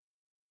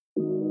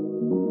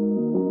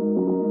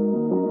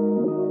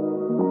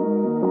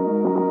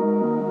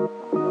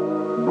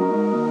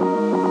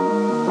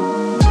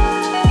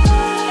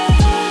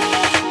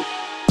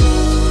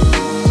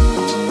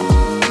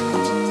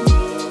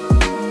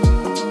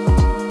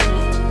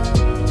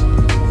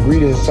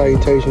Greetings and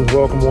salutations.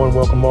 Welcome one,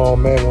 welcome all,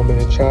 man, woman,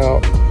 and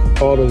child,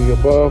 all of the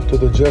above, to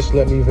the Just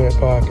Let Me Vent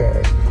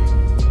podcast.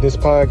 This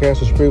podcast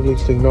was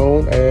previously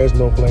known as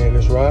No Plan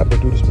Is Right, but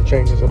due to some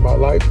changes in my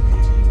life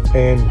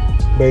and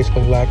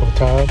basically lack of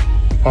time,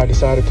 I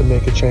decided to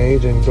make a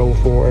change and go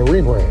for a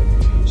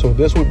rebrand. So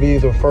this would be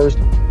the first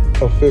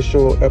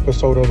official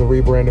episode of the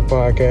rebranded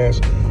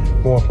podcast,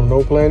 going from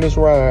No Plan Is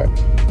Right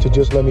to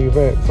Just Let Me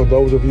Vent. For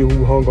those of you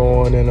who hung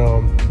on and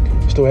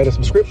still had a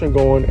subscription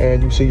going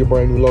and you see your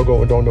brand new logo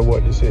and don't know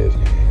what this is,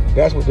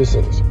 that's what this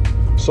is.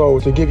 So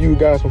to give you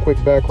guys some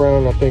quick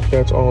background, I think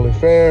that's only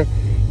fair.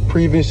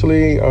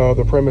 Previously,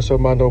 the premise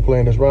of my No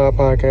Plan Is Right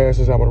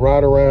podcast is I would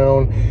ride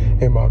around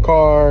in my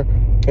car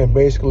and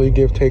basically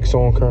give takes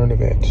on current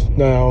events.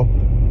 Now,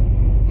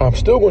 I'm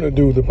still going to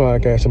do the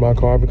podcast in my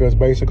car because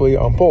basically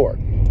I'm poor,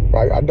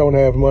 right? I don't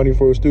have money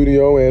for a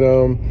studio,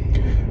 and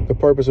the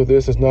purpose of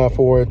this is not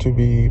for it to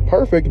be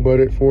perfect,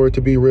 but for it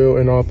to be real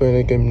and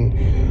authentic,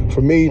 and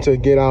for me to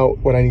get out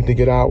what I need to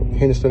get out.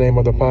 Hence the name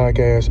of the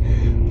podcast,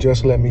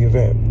 Just Let Me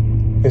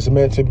Vent. It's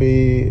meant to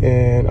be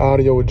an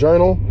audio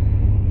journal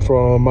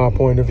from my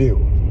point of view.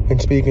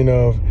 And speaking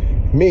of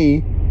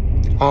me,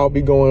 I'll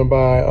be going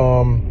by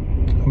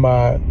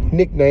my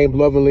nickname,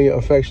 lovingly,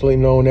 affectionately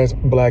known as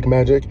Black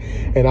Magic,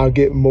 and I'll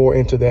get more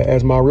into that,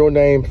 as my real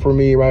name for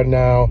me right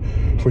now,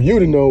 for you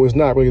to know, is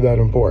not really that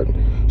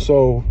important.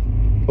 So,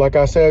 like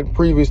I said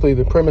previously,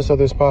 the premise of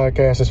this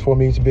podcast is for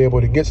me to be able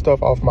to get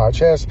stuff off my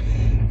chest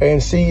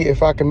and see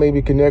if I can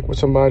maybe connect with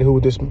somebody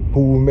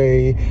who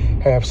may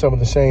have some of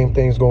the same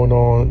things going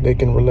on. They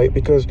can relate,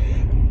 because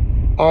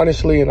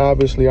honestly and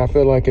obviously, I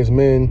feel like as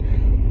men,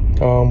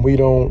 we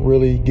don't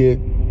really get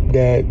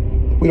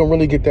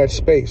that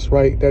space,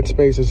 right? That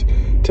space is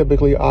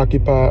typically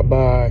occupied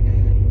by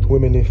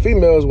women and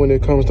females when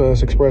it comes to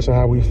us expressing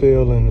how we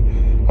feel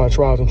and our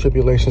trials and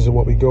tribulations and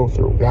what we go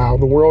through. Now,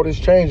 the world is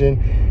changing,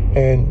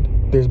 and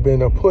there's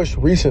been a push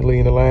recently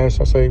in the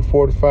last, I say,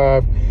 4 to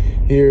 5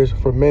 years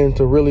for men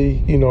to really,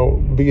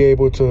 be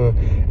able to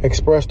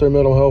express their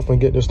mental health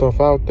and get their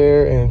stuff out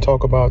there and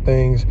talk about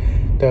things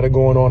that are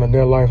going on in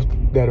their life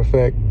that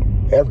affect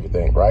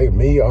everything, right?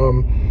 Me,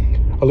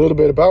 a little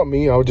bit about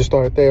me, I'll just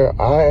start there.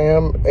 I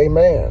am a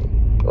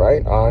man,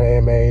 right? I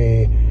am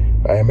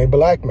a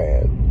Black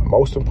man.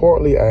 Most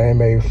importantly, I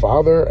am a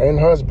father and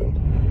husband.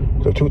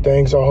 The two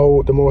things I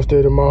hold the most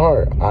dear to my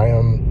heart. I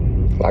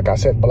am, like I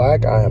said,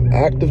 Black. I am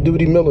active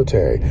duty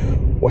military,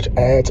 which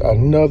adds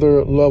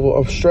another level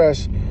of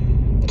stress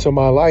to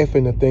my life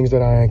and the things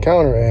that I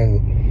encounter.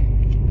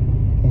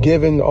 And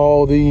given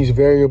all these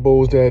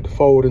variables that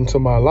fold into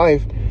my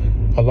life,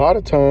 a lot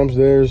of times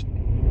there's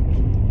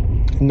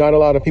not a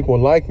lot of people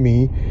like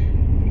me,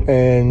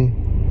 and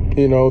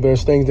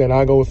there's things that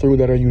I go through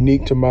that are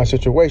unique to my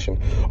situation,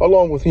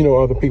 along with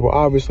other people.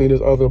 Obviously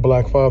there's other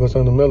Black fathers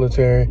in the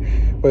military,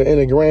 but in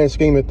the grand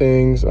scheme of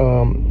things,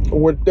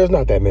 there's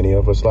not that many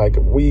of us. Like,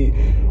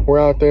 we're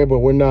out there, but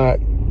we're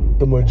not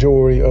the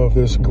majority of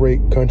this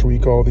great country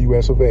called the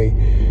US of A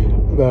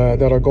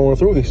that are going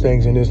through these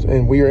things,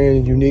 and we are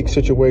in unique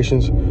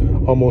situations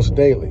almost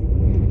daily.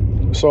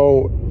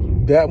 So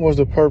that was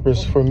the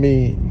purpose for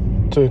me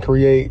to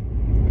create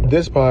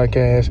this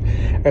podcast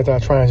as I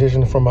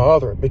transitioned from my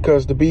other,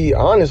 because to be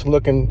honest,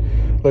 looking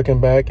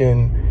back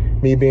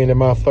and me being in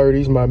my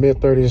 30s, my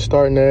mid-30s,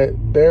 starting that,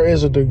 there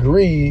is a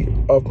degree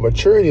of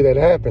maturity that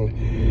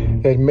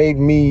happened that made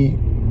me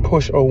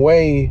push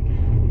away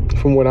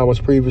from what I was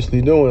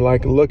previously doing.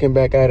 Like, looking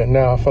back at it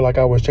now, I feel like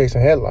I was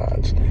chasing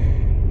headlines.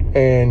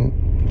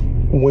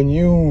 And when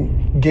you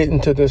get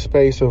into this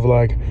space of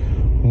like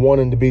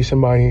wanting to be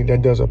somebody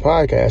that does a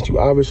podcast, you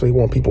obviously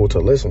want people to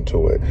listen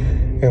to it.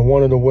 And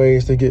one of the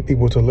ways to get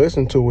people to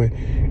listen to it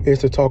is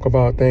to talk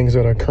about things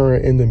that are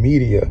current in the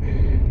media.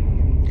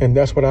 And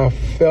that's what I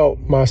felt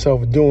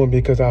myself doing,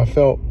 because I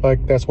felt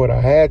like that's what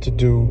I had to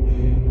do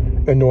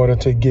in order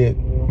to get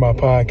my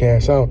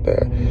podcast out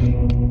there,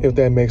 if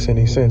that makes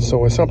any sense.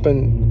 So it's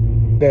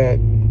something that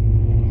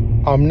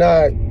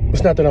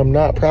it's not that I'm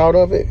not proud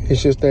of it.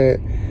 It's just that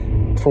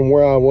from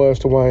where I was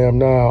to where I am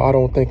now, I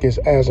don't think it's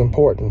as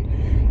important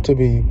to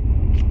be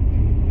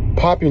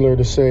popular,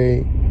 to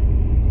say,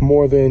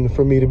 more than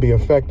for me to be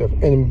effective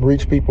and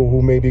reach people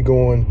who may be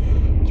going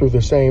through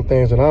the same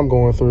things that I'm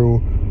going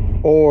through,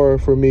 or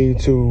for me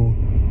to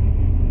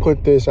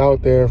put this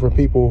out there for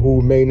people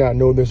who may not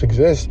know this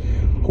exists,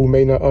 who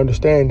may not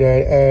understand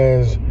that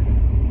as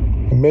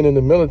men in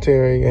the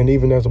military, and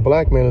even as a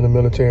Black man in the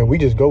military, we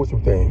just go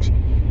through things.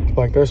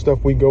 Like, there's stuff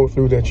we go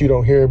through that you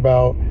don't hear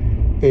about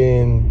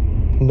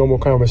in normal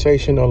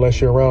conversation unless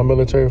you're around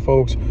military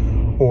folks,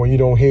 or you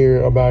don't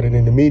hear about it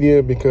in the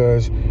media,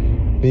 because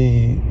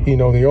the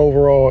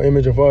overall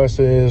image of us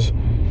is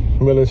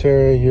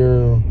military.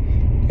 You're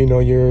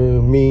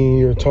mean,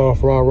 you're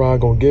tough, rah,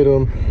 go get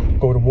them,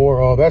 go to war,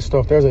 all that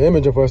stuff. There's an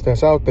image of us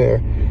that's out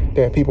there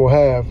that people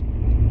have,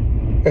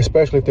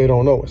 especially if they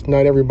don't know us.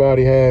 Not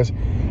everybody has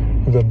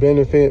the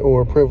benefit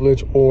or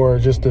privilege or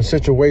just the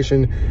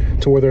situation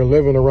to where they're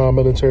living around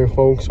military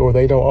folks, or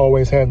they don't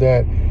always have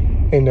that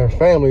in their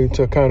family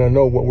to kind of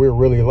know what we're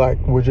really like.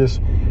 We're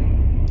just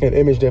an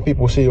image that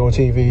people see on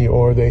TV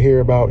or they hear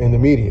about in the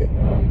media,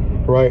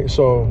 right?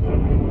 So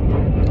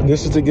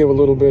this is to give a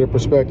little bit of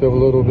perspective, a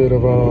little bit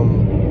of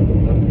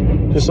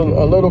just a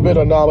little bit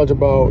of knowledge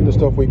about the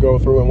stuff we go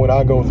through and what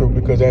I go through,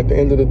 because at the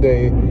end of the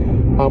day,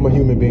 I'm a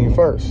human being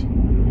first,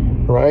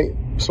 right?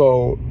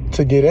 So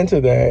to get into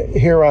that,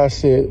 here I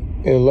sit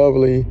in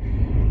lovely,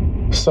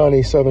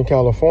 sunny Southern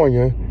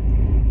California,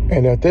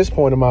 and at this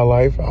point in my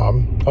life,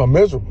 I'm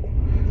miserable,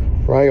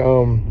 right?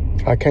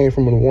 I came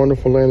from the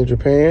wonderful land of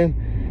Japan,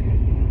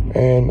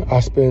 and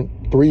I spent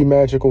 3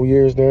 magical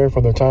years there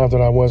for the times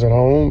that I was at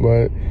home,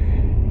 but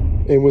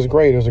it was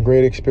great. It was a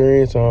great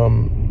experience.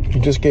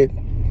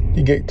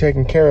 You get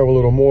taken care of a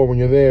little more when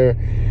you're there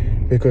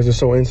because it's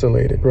so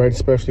insulated, right?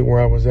 Especially where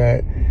I was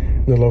at,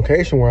 the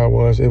location where I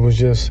was, it was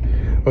just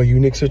a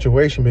unique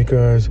situation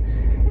because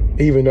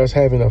even us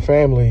having a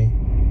family,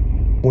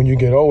 when you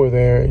get over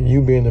there,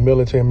 you being the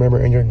military member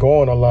and you're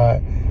gone a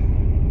lot,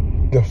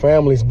 the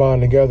families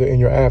bond together in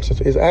your absence.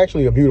 It's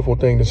actually a beautiful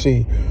thing to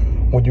see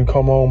when you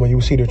come home and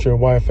you see that your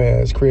wife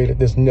has created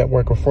this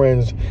network of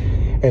friends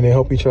and they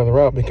help each other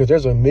out, because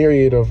there's a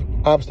myriad of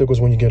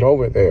obstacles when you get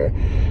over there.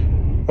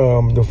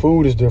 The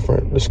food is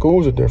different. The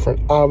schools are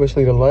different.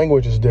 Obviously, the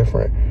language is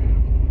different.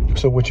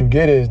 So what you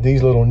get is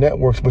these little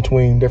networks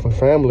between different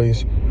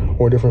families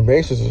or different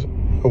bases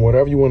or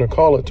whatever you want to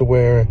call it, to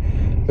where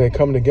they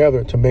come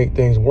together to make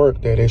things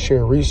work, that they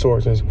share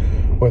resources,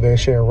 where they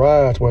share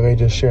rides, where they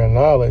just share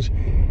knowledge,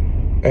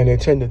 and they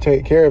tend to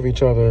take care of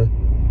each other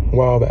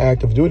while the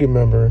active duty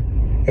member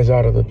is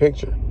out of the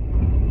picture,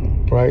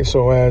 right?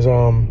 So as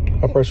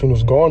a person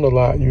who's gone a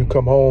lot, you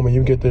come home and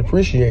you get to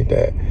appreciate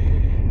that,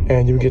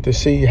 and you get to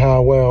see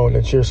how well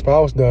that your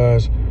spouse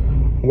does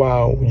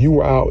while you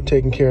were out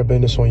taking care of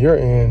business on your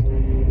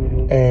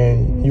end,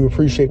 and you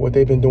appreciate what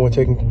they've been doing,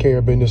 taking care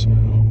of business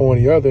on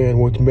the other end,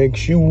 which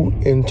makes you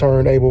in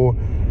turn able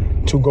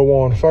to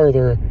go on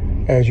further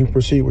as you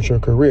proceed with your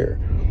career.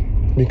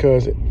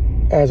 Because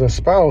as a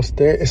spouse,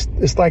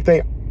 it's like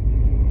they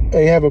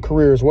have a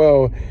career as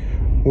well,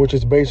 which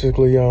is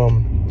basically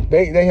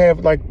they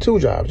have like 2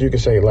 jobs, you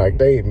could say. Like,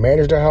 they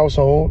manage their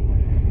household,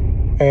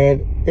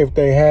 and if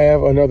they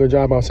have another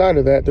job outside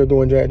of that, they're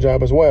doing that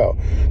job as well.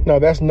 Now,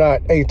 that's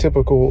not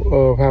atypical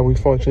of how we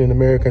function in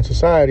American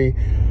society,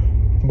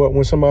 but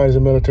when somebody's a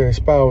military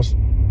spouse,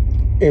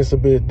 it's a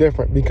bit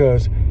different,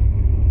 because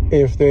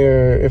if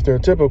they're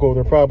typical,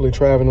 they're probably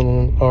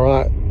traveling a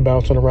lot,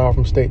 bouncing around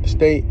from state to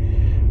state,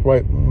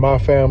 right? My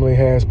family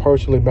has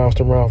personally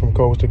bounced around from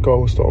coast to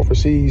coast, to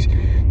overseas,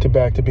 to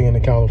back to being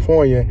in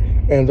California,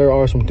 and there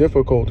are some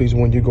difficulties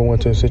when you go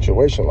into a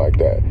situation like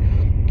that.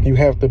 You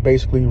have to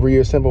basically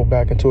reassemble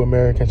back into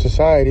American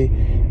society,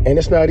 and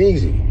it's not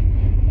easy.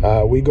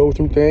 We go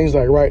through things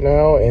like right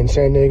now in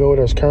San Diego,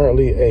 there's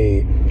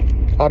currently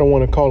I don't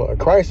want to call it a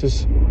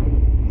crisis,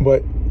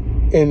 but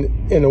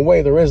in a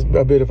way there is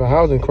a bit of a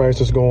housing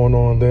crisis going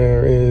on.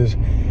 There's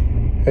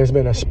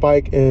been a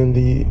spike in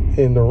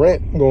the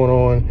rent going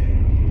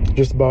on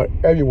just about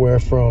everywhere,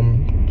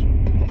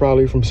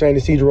 probably from San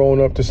Ysidro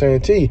on up to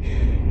Santee,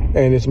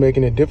 and it's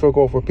making it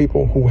difficult for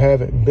people who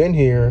haven't been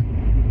here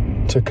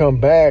to come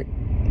back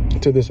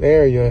to this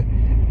area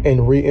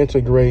and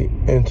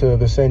reintegrate into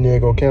the San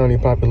Diego County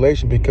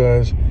population,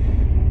 because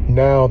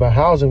now the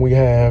housing we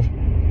have,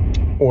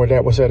 or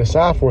that was set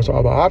aside for us, or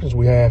other options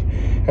we have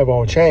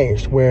all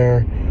changed,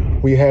 where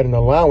we had an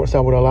allowance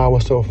that would allow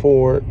us to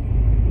afford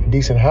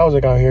decent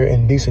housing out here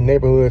in decent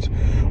neighborhoods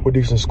with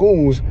decent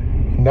schools.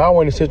 Now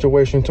we're in a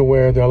situation to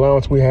where the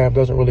allowance we have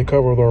doesn't really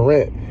cover the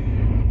rent,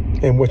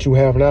 and what you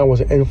have now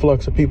is an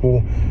influx of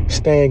people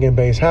staying in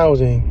base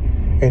housing,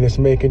 and it's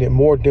making it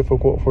more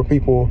difficult for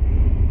people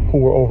who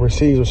were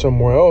overseas or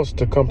somewhere else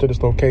to come to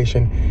this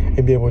location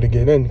and be able to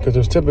get in, because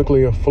there's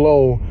typically a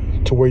flow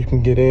to where you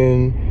can get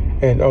in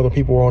and other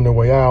people are on their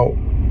way out,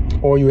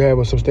 or you have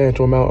a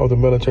substantial amount of the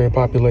military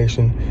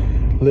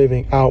population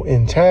living out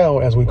in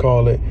town, as we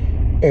call it,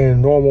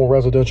 in normal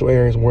residential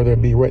areas, whether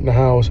it be renting a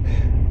house,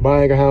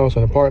 buying a house,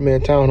 an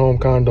apartment,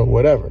 townhome, condo,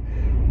 whatever.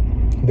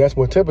 That's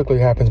what typically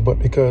happens. But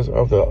because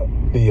of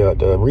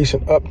the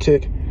recent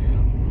uptick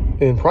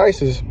in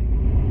prices,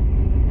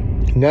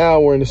 now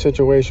we're in a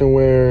situation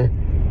where,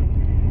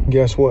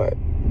 guess what?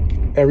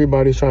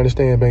 Everybody's trying to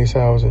stay in base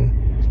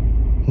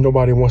housing.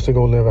 Nobody wants to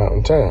go live out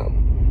in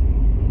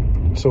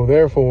town. So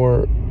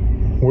therefore,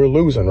 we're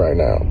losing right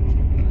now.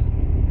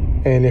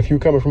 And if you're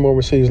coming from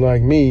overseas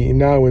like me,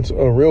 now it's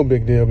a real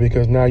big deal,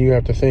 because now you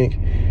have to think,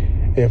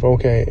 if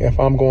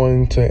I'm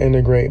going to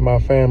integrate my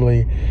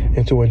family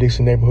into a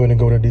decent neighborhood and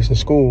go to a decent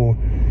school,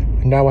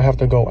 now I have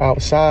to go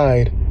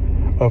outside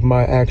of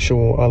my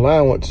actual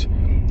allowance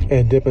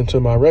and dip into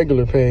my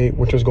regular pay,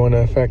 which is going to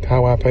affect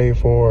how I pay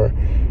for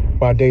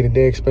my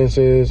day-to-day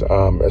expenses,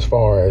 as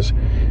far as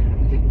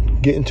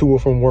getting to or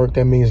from work.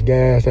 That means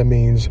gas, that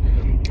means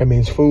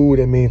food,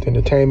 that means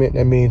entertainment,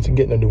 that means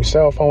getting a new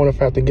cell phone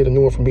if I have to get a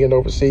new one from being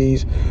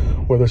overseas,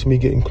 whether it's me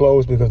getting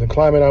clothes because the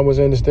climate I was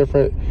in is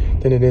different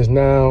than it is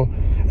now,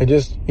 and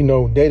just,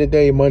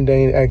 day-to-day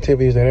mundane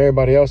activities that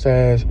everybody else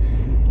has.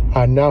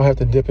 I now have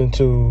to dip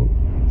into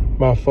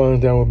my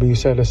funds that would be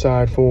set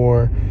aside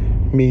for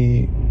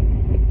me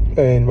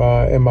and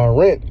my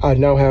rent, I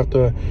now have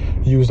to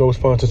use those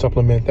funds to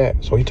supplement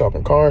that. So you're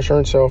talking car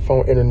insurance, cell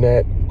phone,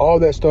 internet, all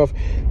that stuff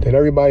that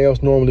everybody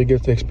else normally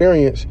gets to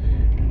experience.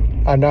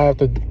 I now have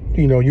to,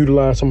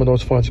 utilize some of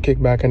those funds to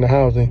kick back into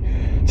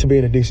housing to be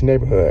in a decent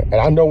neighborhood. And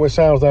I know it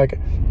sounds like,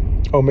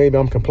 oh, maybe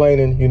I'm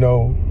complaining, you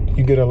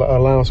get an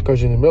allowance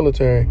because you're in the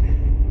military.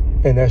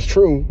 And that's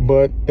true,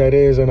 but that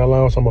is an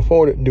allowance I'm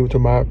afforded due to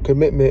my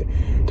commitment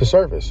to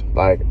service.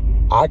 Like,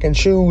 I can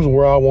choose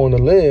where I want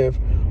to live,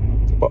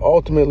 but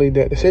ultimately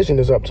that decision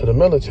is up to the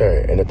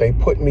military. And if they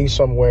put me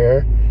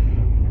somewhere,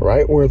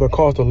 right, where the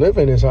cost of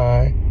living is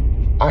high,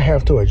 I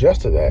have to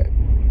adjust to that.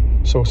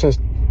 So since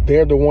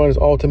they're the ones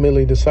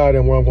ultimately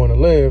deciding where I'm going to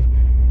live,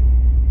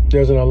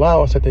 there's an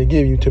allowance that they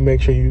give you to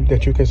make sure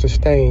that you can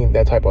sustain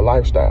that type of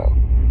lifestyle.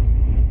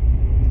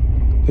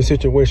 The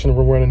situation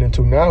we're running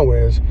into now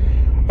is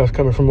us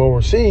coming from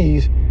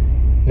overseas.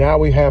 Now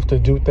we have to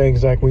do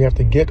things like we have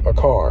to get a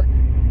car,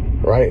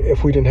 right?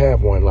 If we didn't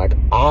have one. Like,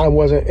 I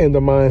wasn't in the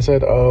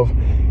mindset of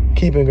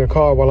keeping a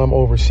car while I'm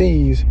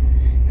overseas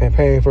and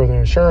paying for the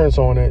insurance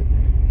on it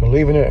and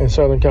leaving it in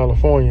Southern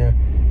California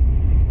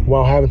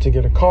while having to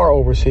get a car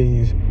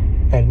overseas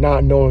and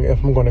not knowing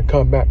if I'm going to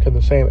come back to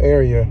the same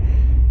area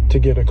to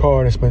get a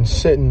car that's been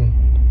sitting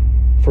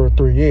for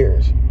 3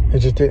 years. It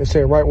just didn't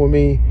sit right with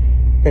me.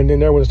 And then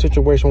there was a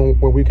situation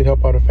where we could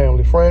help out a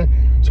family friend,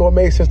 so it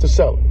made sense to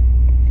sell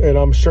it. And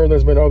I'm sure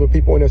there's been other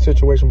people in that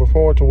situation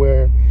before to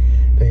where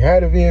they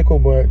had a vehicle,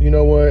 but you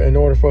know what? In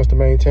order for us to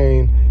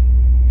maintain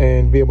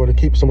and be able to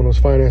keep some of those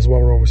finances while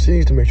we're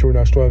overseas to make sure we're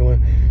not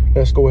struggling,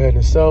 let's go ahead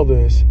and sell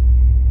this,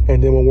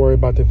 and then we'll worry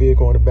about the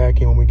vehicle on the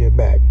back end when we get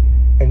back.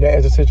 And that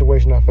is a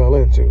situation I fell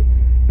into.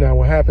 Now,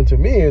 what happened to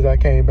me is I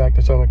came back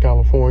to Southern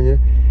California,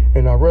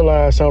 and I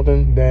realized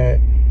something that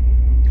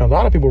a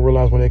lot of people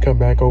realize when they come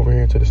back over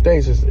here to the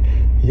States is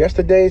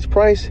yesterday's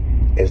price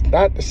is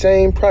not the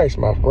same price,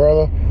 my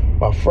brother,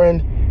 my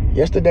friend.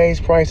 Yesterday's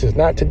price is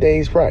not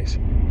today's price.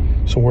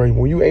 So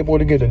were you able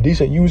to get a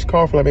decent used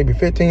car for like maybe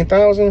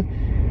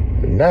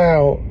 $15,000?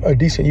 Now a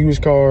decent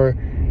used car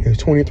is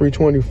 $23,000,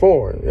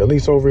 $24,000, at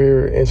least over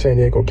here in San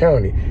Diego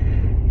County.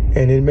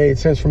 And it made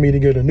sense for me to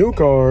get a new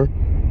car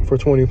for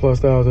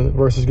 $20,000+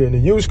 versus getting a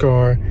used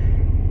car.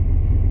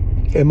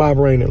 In my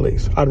brain, at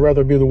least, I'd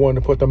rather be the one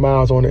to put the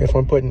miles on it. If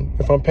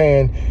I'm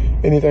paying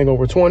anything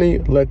over 20,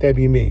 let that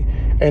be me.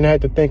 And I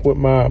had to think with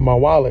my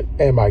wallet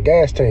and my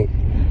gas tank.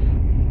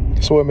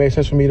 So it made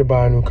sense for me to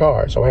buy a new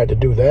car. So I had to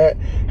do that,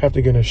 have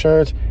to get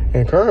insurance.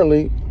 And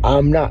currently,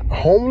 I'm not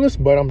homeless,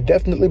 but I'm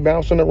definitely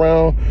bouncing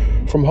around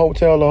from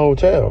hotel to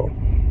hotel.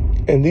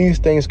 And these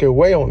things can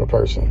weigh on a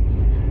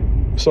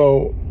person.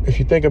 So if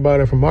you think about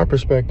it from my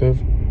perspective,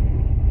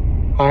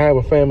 I have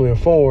a family of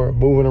 4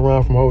 moving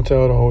around from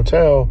hotel to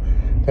hotel.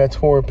 That's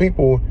 4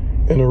 people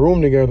in a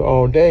room together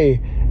all day.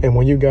 And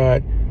when you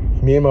got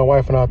me and my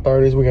wife in our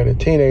 30s, we got a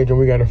teenager, and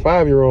we got a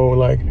 5-year-old,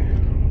 like,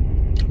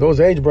 those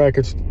age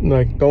brackets,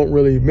 like, don't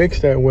really mix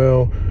that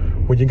well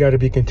when you got to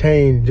be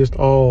contained just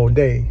all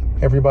day.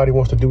 Everybody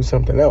wants to do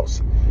something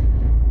else.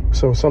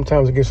 So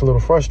sometimes it gets a little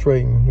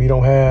frustrating. You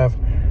don't have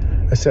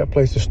a set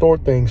place to store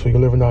things, so you're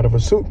living out of a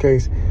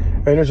suitcase.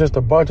 And there's just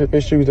a bunch of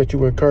issues that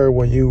you incur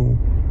when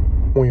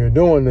you're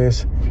doing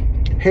this.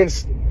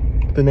 Hence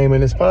the name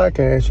of this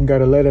podcast, you got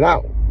to let it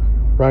out,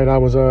 right? I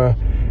was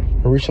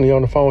recently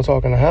on the phone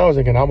talking to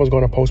housing, and I was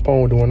going to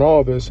postpone doing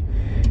all this,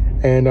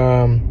 and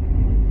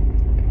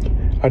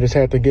I just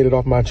had to get it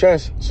off my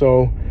chest.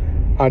 So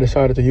I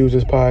decided to use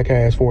this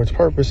podcast for its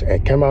purpose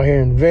and come out here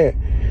and vent,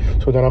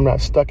 so that I'm not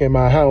stuck in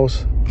my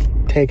house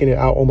taking it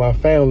out on my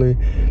family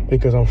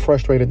because I'm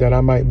frustrated that I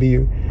might be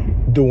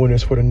doing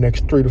this for the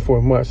next 3 to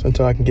 4 months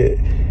until I can get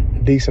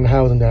decent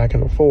housing that I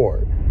can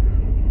afford,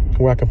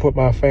 where I can put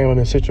my family in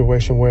a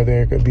situation where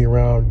they could be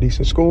around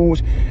decent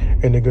schools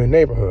in a good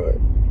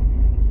neighborhood.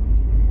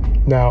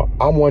 Now,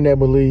 I'm one that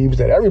believes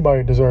that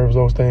everybody deserves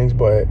those things,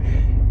 but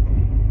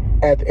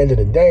at the end of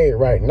the day,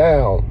 right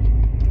now,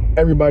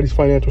 everybody's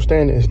financial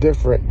standing is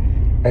different,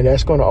 and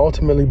that's going to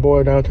ultimately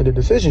boil down to the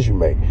decisions you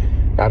make.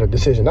 Now, the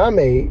decision I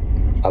made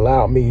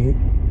allowed me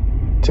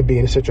to be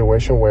in a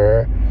situation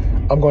where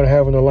I'm going to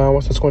have an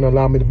allowance that's going to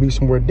allow me to be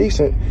somewhere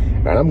decent,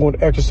 and I'm going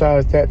to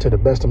exercise that to the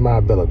best of my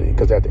ability,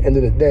 because at the end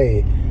of the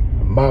day,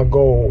 my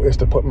goal is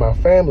to put my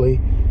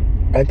family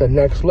at the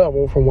next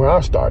level from where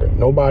I started.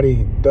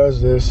 Nobody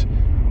does this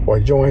or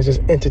joins this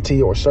entity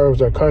or serves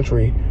their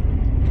country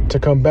to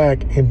come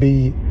back and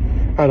be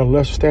at a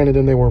lesser standard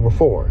than they were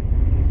before.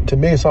 To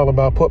me, it's all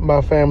about putting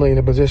my family in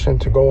a position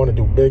to go on and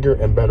do bigger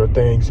and better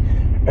things,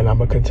 and I'm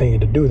going to continue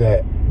to do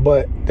that.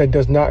 But that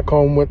does not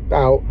come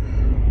without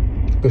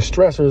the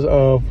stressors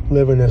of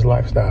living this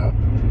lifestyle.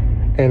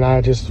 And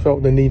I just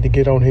felt the need to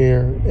get on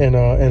here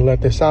and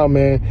let this out,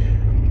 man,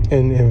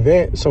 and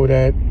vent, so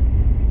that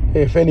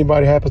if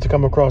anybody happens to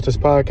come across this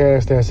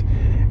podcast that's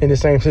in the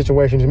same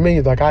situation as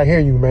me, like, I hear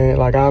you, man.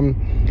 Like,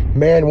 I'm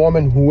man,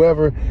 woman,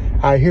 whoever,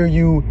 I hear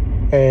you,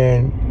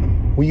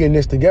 and we in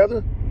this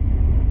together.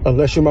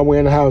 Unless you're my way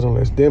in the housing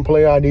list, then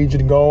player, I need you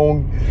to go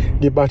on,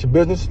 get about your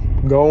business,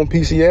 go on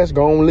PCS,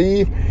 go on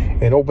leave,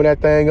 and open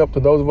that thing up to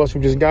those of us who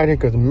just got here,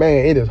 because,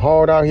 man, it is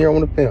hard out here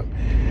on the pimp.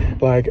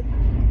 Like,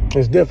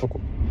 it's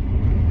difficult.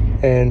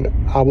 And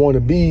I want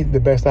to be the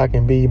best I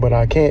can be, but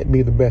I can't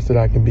be the best that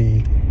I can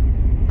be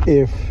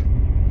if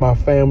my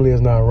family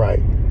is not right.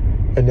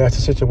 And that's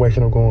the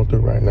situation I'm going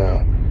through right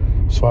now.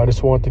 So I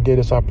just want to get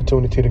this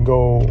opportunity to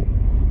go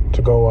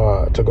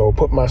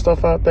put my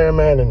stuff out there,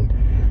 man, and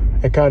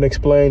kind of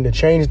explain the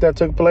change that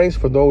took place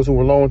for those who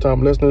were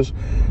long-time listeners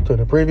to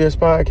the previous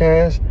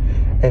podcast,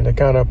 and to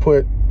kind of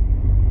put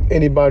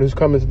anybody who's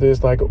coming to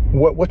this, like,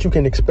 what you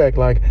can expect.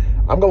 Like,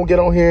 I'm going to get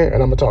on here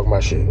and I'm going to talk my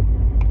shit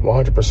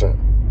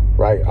 100%,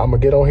 right? I'm going to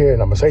get on here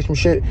and I'm going to say some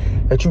shit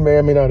that you may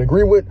or may not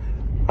agree with.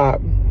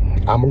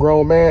 I'm a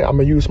grown man. I'm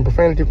going to use some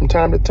profanity from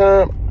time to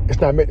time. It's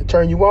not meant to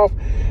turn you off,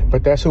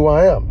 but that's who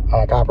I am.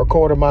 Like, I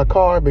recorded my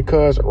car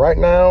because right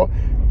now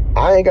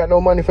I ain't got no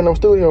money for no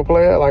studio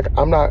player. Like,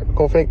 I'm not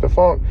going to fake the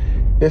funk.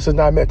 This is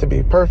not meant to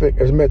be perfect.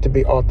 It's meant to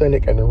be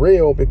authentic and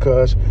real,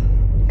 because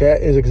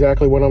that is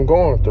exactly what I'm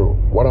going through.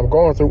 What I'm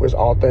going through is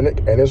authentic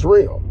and it's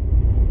real.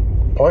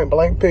 Point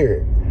blank,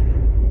 period.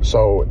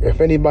 So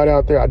if anybody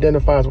out there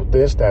identifies with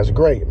this, that's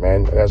great,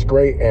 man. That's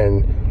great.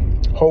 And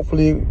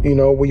hopefully,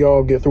 we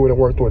all get through it and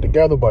work through it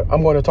together. But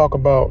I'm going to talk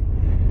about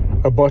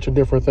a bunch of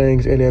different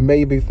things, and there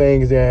may be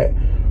things that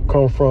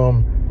come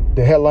from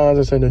the headlines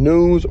that's in the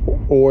news,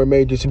 or it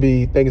may just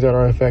be things that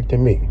are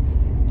affecting me.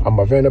 I'm going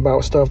to vent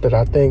about stuff that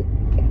I think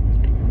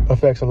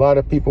affects a lot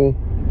of people,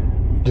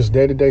 just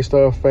day-to-day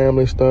stuff,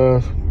 family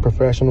stuff,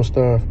 professional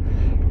stuff.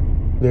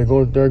 There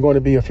are going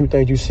to be a few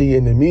things you see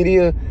in the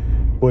media,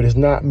 but it's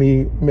not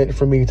meant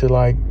for me to,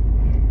 like,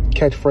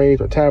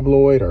 catchphrase or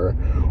tabloid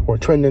or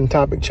trending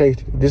topic chase.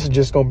 This is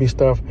just going to be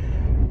stuff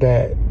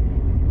that,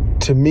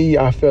 to me,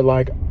 I feel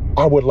like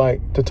I would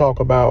like to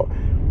talk about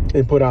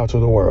and put out to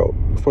the world,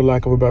 for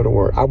lack of a better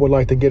word. I would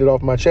like to get it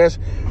off my chest,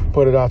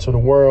 put it out to the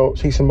world,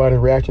 see somebody's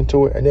reaction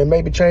to it, and then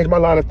maybe change my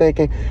line of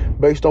thinking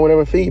based on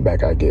whatever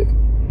feedback I get.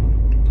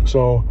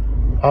 So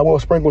I will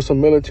sprinkle some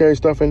military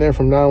stuff in there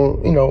from now,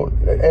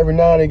 every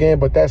now and again,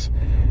 but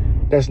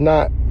it's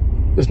not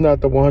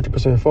the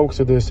 100% focus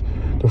of this.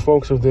 The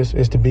focus of this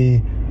is to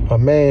be a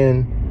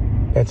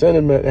man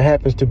that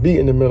happens to be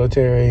in the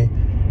military,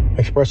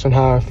 expressing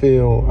how I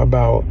feel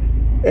about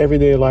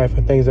everyday life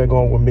and things that go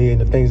on with me and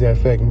the things that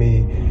affect me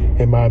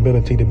and my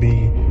ability to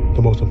be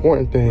the most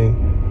important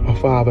thing, a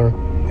father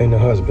and a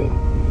husband,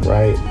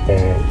 right?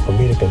 And for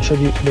me to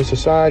contribute to this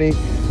society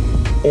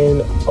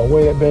in a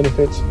way that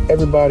benefits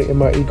everybody in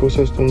my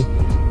ecosystem,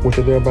 which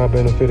will thereby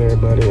benefit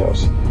everybody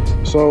else.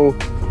 So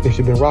if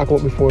you've been rocking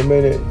with me for a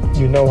minute,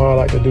 you know how I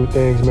like to do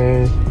things,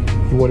 man.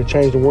 You want to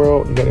change the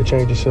world, you got to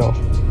change yourself,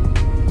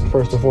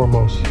 first and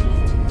foremost.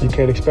 You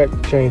can't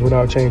expect change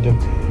without changing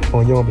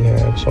on your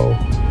behalf. So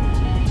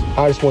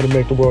I just want to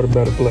make the world a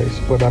better place.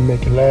 Whether I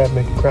make you laugh,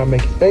 make you cry,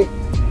 make you think,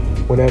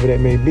 whatever that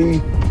may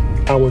be.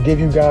 I will give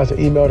you guys an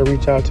email to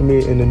reach out to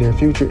me in the near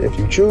future if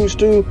you choose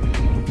to.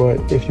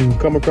 But if you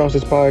come across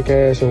this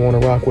podcast and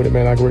want to rock with it,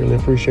 man, I greatly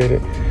appreciate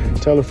it.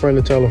 Tell a friend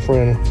to tell a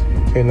friend.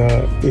 And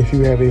if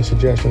you have any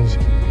suggestions,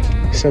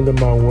 send them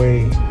my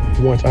way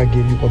once I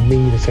give you a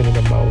means to send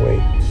them my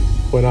way.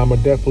 But I'm going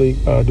to definitely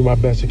do my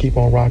best to keep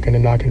on rocking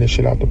and knocking this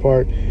shit out the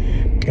park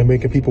and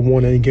making people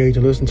want to engage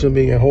and listen to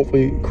me, and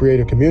hopefully create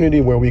a community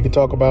where we can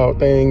talk about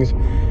things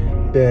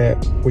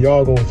that we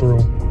all go through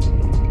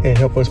and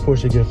help us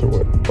push to get through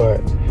it. But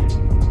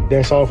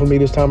that's all for me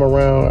this time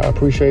around. I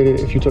appreciate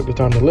it if you took the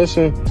time to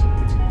listen.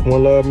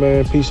 One love,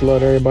 man. Peace and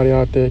love to everybody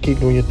out there. Keep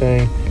doing your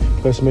thing.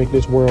 Let's make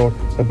this world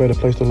a better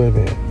place to live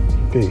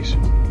in. Peace.